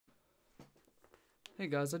Hey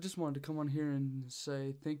guys, I just wanted to come on here and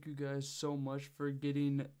say thank you guys so much for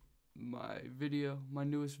getting my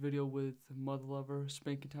newest video with Mother Lover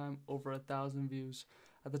Spanking Time, over 1,000 views.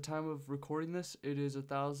 At the time of recording this, it is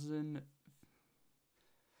 1,000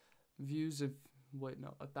 views.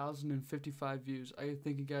 1,055 views. I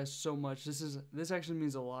thank you guys so much. This actually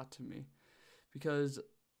means a lot to me, because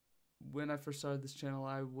when I first started this channel,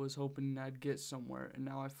 I was hoping I'd get somewhere, and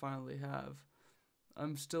now I finally have.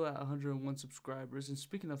 I'm still at 101 subscribers, and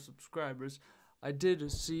speaking of subscribers, I did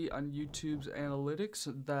see on YouTube's analytics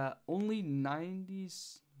that only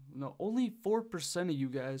 4% of you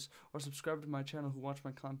guys are subscribed to my channel who watch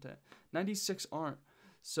my content. 96 aren't.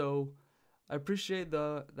 So I appreciate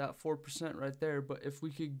that 4% right there, but if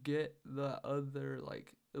we could get the other,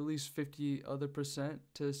 like, at least 50 other percent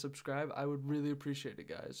to subscribe, I would really appreciate it,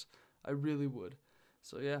 guys. I really would.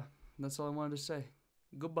 So yeah, that's all I wanted to say.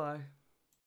 Goodbye.